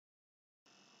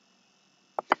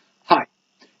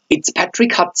It's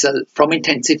Patrick Hutzel from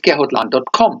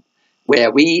IntensiveCareHotline.com,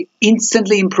 where we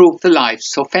instantly improve the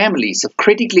lives of families of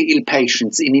critically ill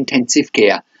patients in intensive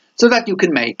care so that you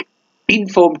can make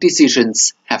informed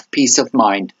decisions, have peace of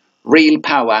mind, real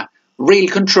power, real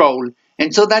control,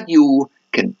 and so that you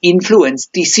can influence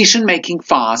decision-making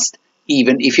fast,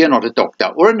 even if you're not a doctor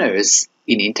or a nurse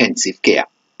in intensive care.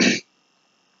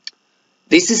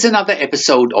 This is another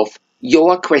episode of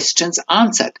Your Questions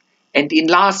Answered. And in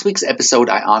last week's episode,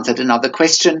 I answered another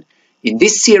question in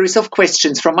this series of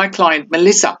questions from my client,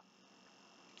 Melissa.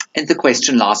 And the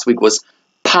question last week was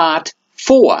part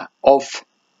 4 of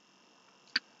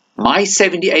my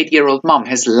 78-year-old mum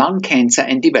has lung cancer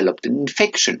and developed an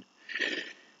infection.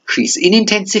 She's in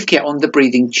intensive care on the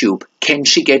breathing tube. Can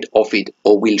she get off it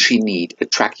or will she need a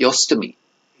tracheostomy?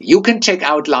 You can check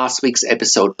out last week's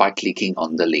episode by clicking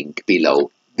on the link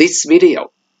below this video.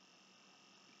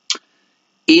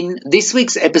 In this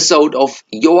week's episode of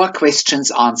Your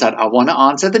Questions Answered, I want to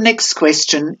answer the next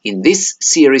question in this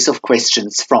series of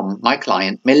questions from my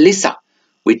client Melissa,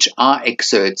 which are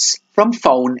excerpts from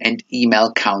phone and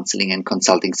email counseling and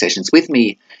consulting sessions with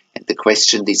me. And the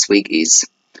question this week is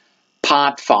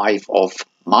part 5 of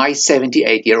my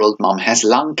 78-year-old mum has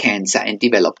lung cancer and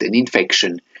developed an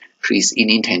infection. She's in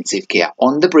intensive care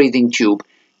on the breathing tube.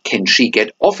 Can she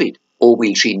get off it or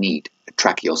will she need a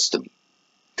tracheostomy?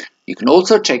 You can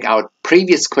also check out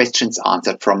previous questions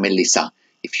answered from Melissa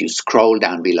if you scroll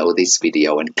down below this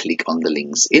video and click on the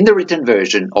links in the written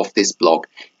version of this blog.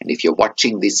 And if you're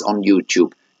watching this on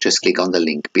YouTube, just click on the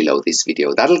link below this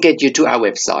video. That'll get you to our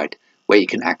website where you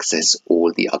can access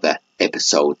all the other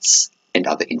episodes and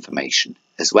other information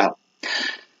as well.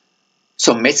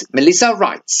 So Melissa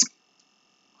writes,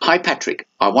 "Hi Patrick,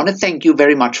 I want to thank you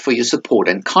very much for your support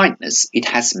and kindness. It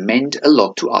has meant a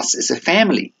lot to us as a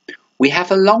family. We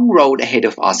have a long road ahead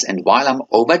of us, and while I'm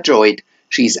overjoyed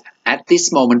she's at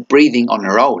this moment breathing on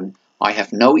her own, I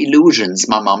have no illusions.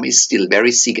 My mum is still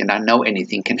very sick and I know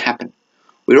anything can happen.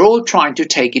 We're all trying to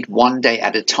take it one day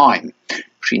at a time.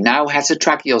 She now has a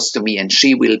tracheostomy and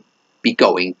she will be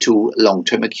going to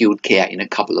long-term acute care in a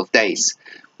couple of days.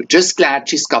 We're just glad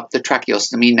she's got the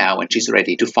tracheostomy now and she's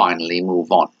ready to finally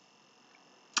move on.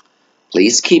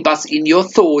 Please keep us in your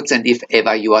thoughts, and if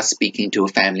ever you are speaking to a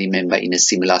family member in a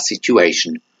similar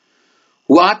situation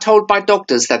who are told by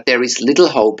doctors that there is little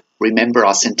hope, remember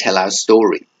us and tell our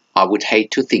story. I would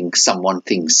hate to think someone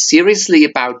thinks seriously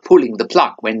about pulling the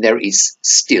plug when there is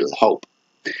still hope.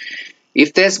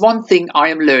 If there's one thing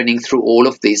I am learning through all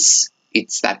of this,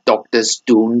 it's that doctors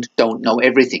don't know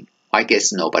everything. I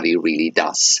guess nobody really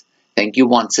does. Thank you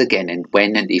once again, and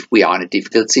when and if we are in a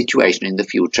difficult situation in the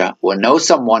future or know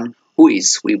someone who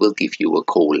is, we will give you a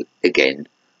call again."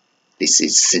 This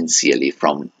is sincerely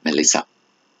from Melissa.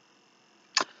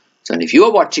 So if you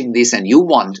are watching this and you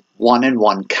want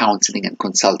one-on-one counseling and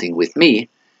consulting with me,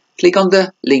 click on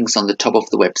the links on the top of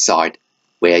the website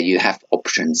where you have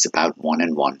options about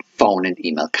one-on-one phone and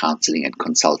email counseling and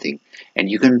consulting. And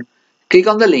you can click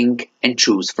on the link and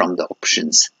choose from the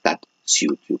options that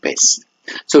suit you best.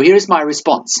 So here is my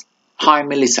response. "Hi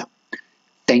Melissa,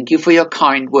 thank you for your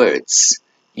kind words.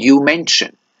 You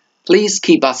mentioned, please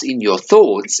keep us in your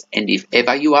thoughts, and if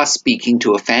ever you are speaking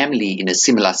to a family in a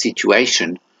similar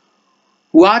situation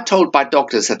who are told by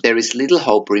doctors that there is little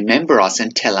hope, remember us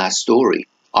and tell our story.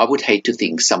 I would hate to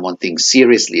think someone thinks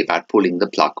seriously about pulling the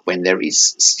plug when there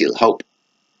is still hope."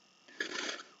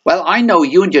 Well, I know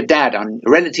you and your dad are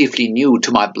relatively new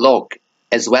to my blog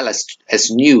as well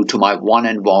as new to my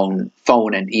one-on-one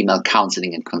phone and email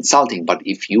counseling and consulting, but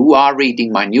if you are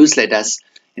reading my newsletters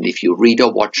and if you read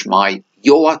or watch my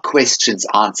Your Questions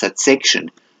Answered section,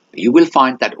 you will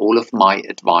find that all of my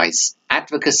advice,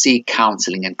 advocacy,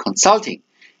 counseling and consulting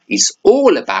is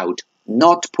all about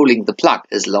not pulling the plug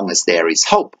as long as there is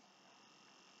hope.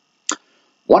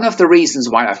 One of the reasons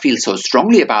why I feel so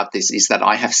strongly about this is that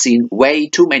I have seen way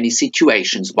too many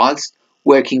situations whilst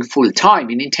working full-time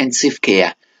in intensive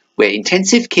care where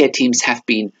intensive care teams have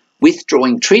been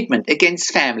withdrawing treatment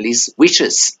against families'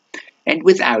 wishes and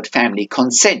without family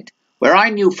consent, where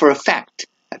I knew for a fact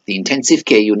that the intensive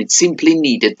care unit simply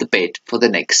needed the bed for the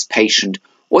next patient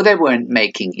or they weren't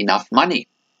making enough money.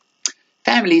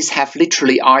 Families have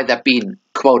literally either been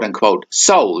quote-unquote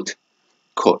sold,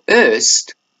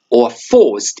 coerced, or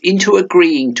forced into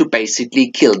agreeing to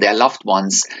basically kill their loved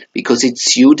ones because it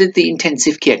suited the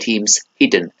intensive care team's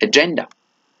hidden agenda.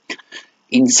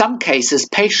 In some cases,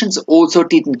 patients also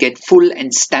didn't get full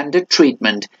and standard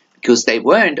treatment because they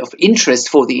weren't of interest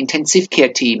for the intensive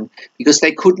care team because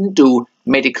they couldn't do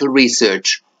medical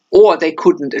research or they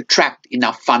couldn't attract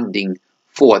enough funding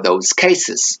for those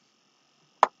cases.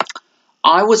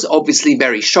 I was obviously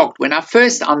very shocked when I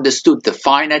first understood the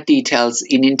finer details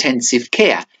in intensive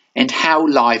care and how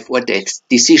life or death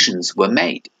decisions were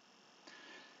made.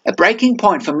 A breaking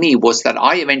point for me was that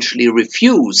I eventually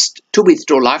refused to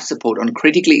withdraw life support on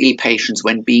critically ill patients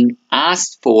when being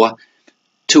asked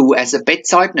to as a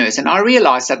bedside nurse, and I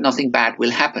realized that nothing bad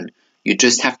will happen. You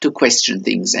just have to question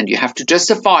things and you have to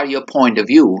justify your point of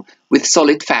view with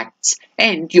solid facts,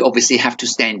 and you obviously have to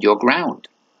stand your ground.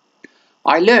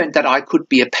 I learned that I could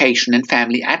be a patient and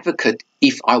family advocate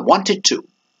if I wanted to.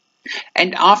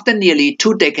 And after nearly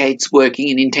 2 decades working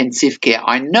in intensive care,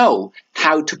 I know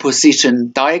how to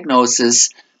position diagnosis,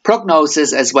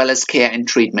 prognosis, as well as care and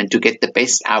treatment to get the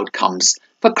best outcomes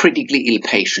for critically ill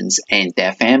patients and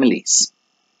their families.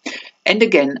 And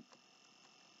again,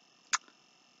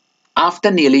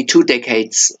 after nearly 2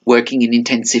 decades working in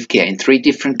intensive care in 3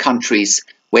 different countries,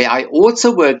 where I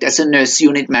also worked as a nurse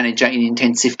unit manager in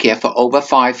intensive care for over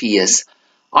 5 years,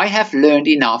 I have learned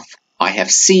enough. I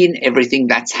have seen everything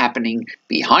that's happening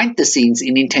behind the scenes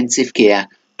in intensive care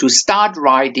to start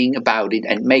writing about it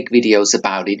and make videos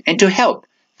about it, and to help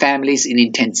families in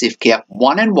intensive care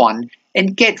one-on-one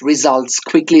and get results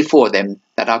quickly for them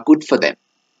that are good for them.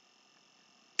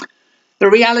 The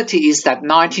reality is that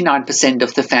 99%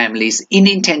 of the families in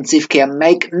intensive care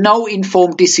make no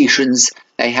informed decisions.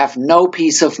 They have no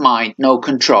peace of mind, no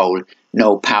control,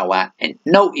 no power, and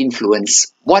no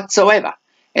influence whatsoever.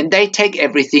 And they take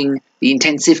everything the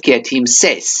intensive care team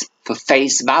says for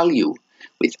face value,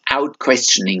 without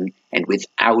questioning and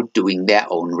without doing their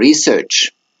own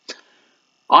research.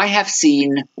 I have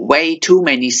seen way too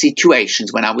many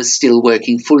situations when I was still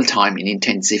working full-time in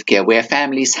intensive care where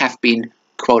families have been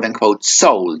quote-unquote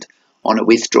sold on a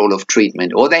withdrawal of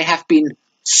treatment, or they have been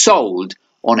sold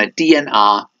on a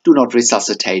DNR, do not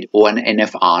resuscitate, or an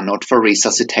NFR, not for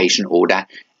resuscitation order,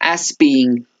 as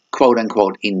being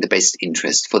quote-unquote in the best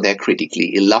interest for their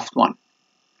critically ill loved one.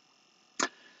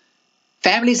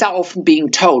 Families are often being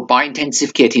told by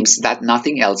intensive care teams that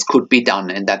nothing else could be done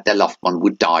and that their loved one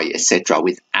would die, etc.,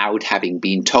 without having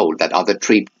been told that other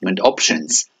treatment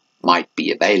options might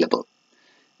be available.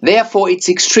 Therefore, it's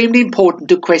extremely important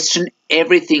to question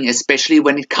everything, especially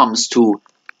when it comes to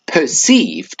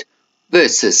perceived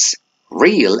versus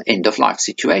real end-of-life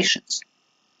situations.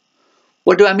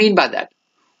 What do I mean by that?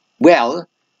 Well,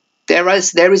 there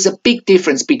is a big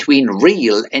difference between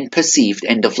real and perceived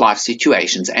end-of-life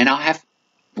situations, and I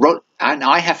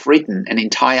have written an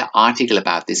entire article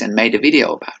about this and made a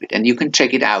video about it, and you can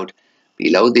check it out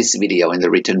below this video in the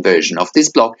written version of this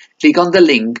blog. Click on the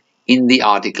link in the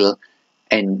article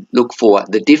and look for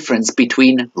the difference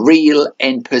between real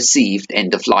and perceived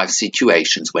end-of-life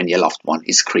situations when your loved one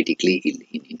is critically ill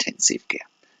in intensive care.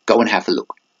 Go and have a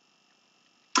look.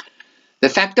 The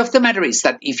fact of the matter is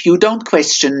that if you don't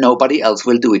question, nobody else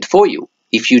will do it for you.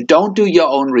 If you don't do your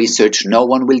own research, no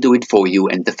one will do it for you.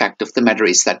 And the fact of the matter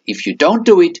is that if you don't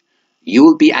do it,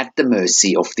 you'll be at the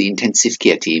mercy of the intensive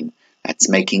care team that's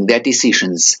making their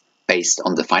decisions based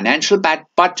on the financial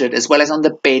budget as well as on the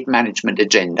bed management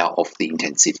agenda of the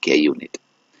intensive care unit.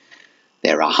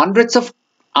 There are hundreds of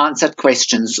answered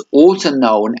questions, also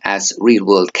known as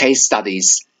real-world case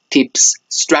studies, tips,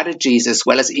 strategies, as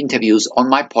well as interviews on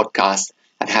my podcast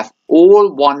that have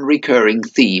all one recurring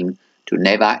theme: to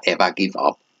never ever give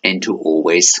up and to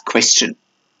always question.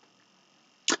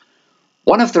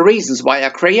 One of the reasons why I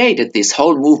created this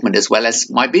whole movement as well as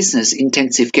my business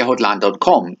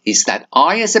intensivecarehotline.com is that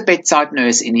I, as a bedside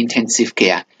nurse in intensive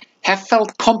care, have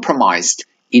felt compromised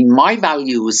in my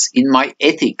values, in my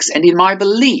ethics and in my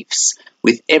beliefs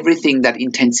with everything that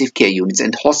intensive care units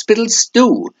and hospitals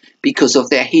do because of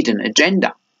their hidden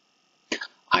agenda.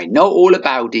 I know all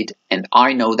about it, and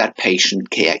I know that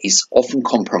patient care is often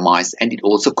compromised, and it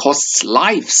also costs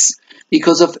lives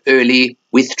because of early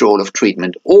withdrawal of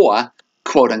treatment or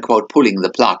quote-unquote pulling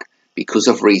the plug because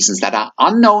of reasons that are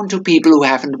unknown to people who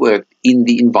haven't worked in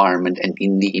the environment and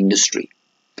in the industry.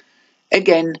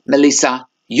 Again, Melissa,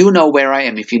 you know where I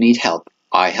am if you need help.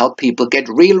 I help people get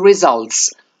real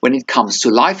results when it comes to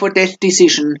life or death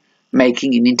decision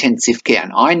making in intensive care,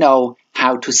 and I know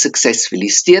how to successfully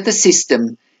steer the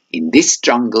system in this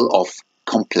jungle of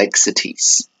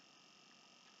complexities.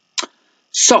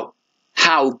 So,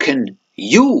 how can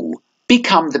you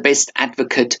become the best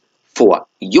advocate for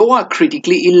your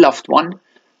critically ill loved one?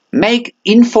 Make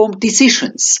informed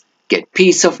decisions, get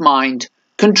peace of mind,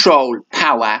 control,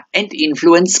 power and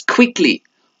influence quickly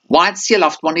whilst your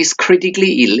loved one is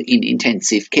critically ill in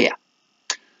intensive care.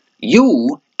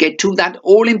 You get to that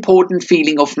all-important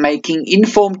feeling of making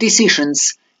informed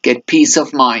decisions, get peace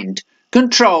of mind,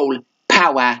 control,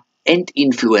 power and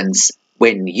influence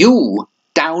when you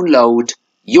download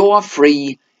your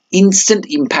free instant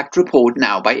impact report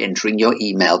now by entering your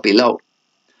email below.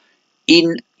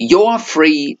 In your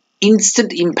free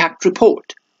instant impact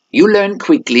report, you learn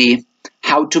quickly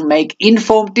how to make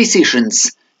informed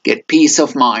decisions, get peace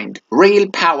of mind, real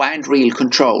power and real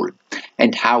control,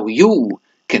 and how you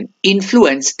can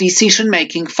influence decision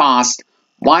making fast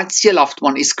whilst your loved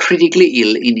one is critically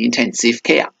ill in intensive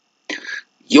care.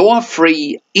 Your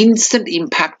free instant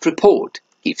impact report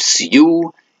gives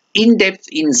you in-depth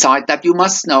insight that you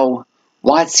must know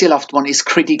whilst your loved one is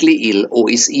critically ill or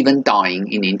is even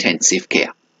dying in intensive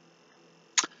care.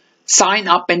 Sign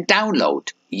up and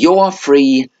download your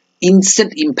free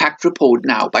instant impact report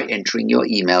now by entering your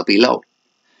email below.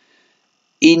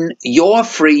 In your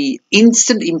free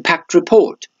instant impact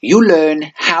report, you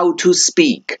learn how to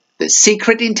speak the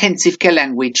secret intensive care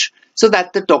language so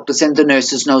that the doctors and the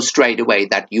nurses know straight away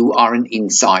that you are an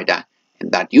insider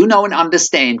and that you know and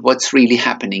understand what's really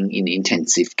happening in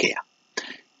intensive care.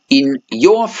 In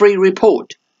your free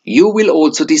report, you will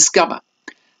also discover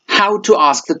how to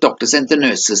ask the doctors and the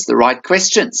nurses the right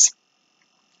questions.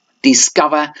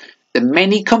 Discover the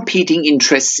many competing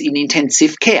interests in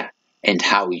intensive care and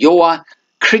how your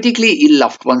critically ill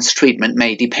loved one's treatment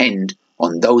may depend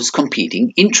on those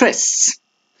competing interests.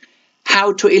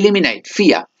 How to eliminate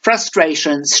fear,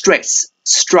 frustration, stress,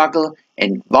 struggle,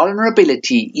 and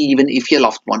vulnerability even if your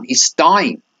loved one is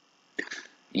dying.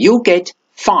 You get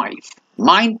 5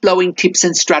 mind-blowing tips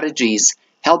and strategies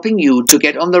helping you to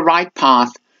get on the right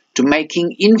path to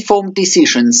making informed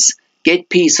decisions, get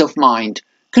peace of mind,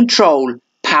 control,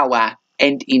 power,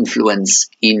 and influence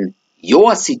in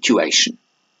your situation.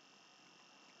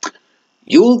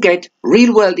 You'll get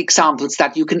real-world examples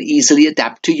that you can easily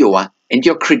adapt to your and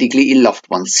your critically ill loved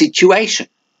one's situation.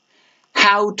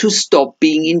 How to stop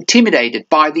being intimidated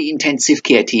by the intensive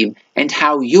care team and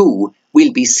how you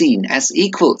will be seen as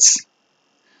equals.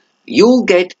 You'll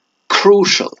get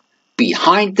crucial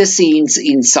behind-the-scenes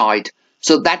insight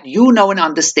so that you know and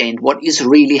understand what is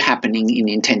really happening in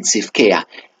intensive care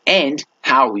and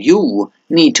how you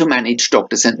need to manage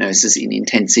doctors and nurses in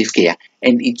intensive care,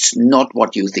 and it's not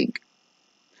what you think.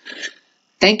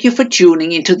 Thank you for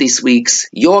tuning into this week's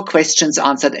Your Questions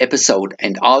Answered episode,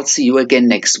 and I'll see you again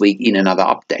next week in another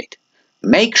update.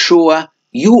 Make sure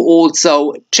you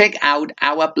also check out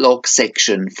our blog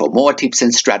section for more tips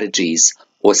and strategies,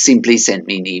 or simply send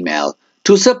me an email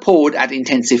to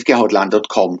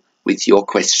support@intensivecarehotline.com with your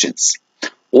questions.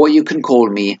 Or you can call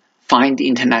me, find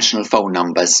international phone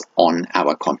numbers on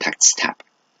our contacts tab.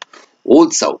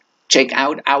 Also, check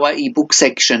out our ebook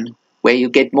section where you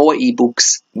get more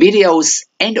ebooks, videos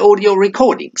and audio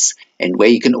recordings, and where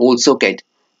you can also get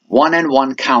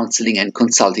one-on-one counseling and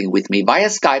consulting with me via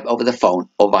Skype over the phone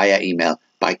or via email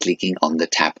by clicking on the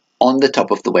tab on the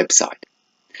top of the website.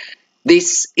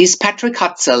 This is Patrick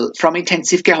Hutzel from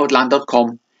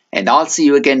intensivecarehotline.com, and I'll see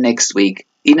you again next week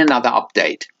in another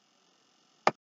update.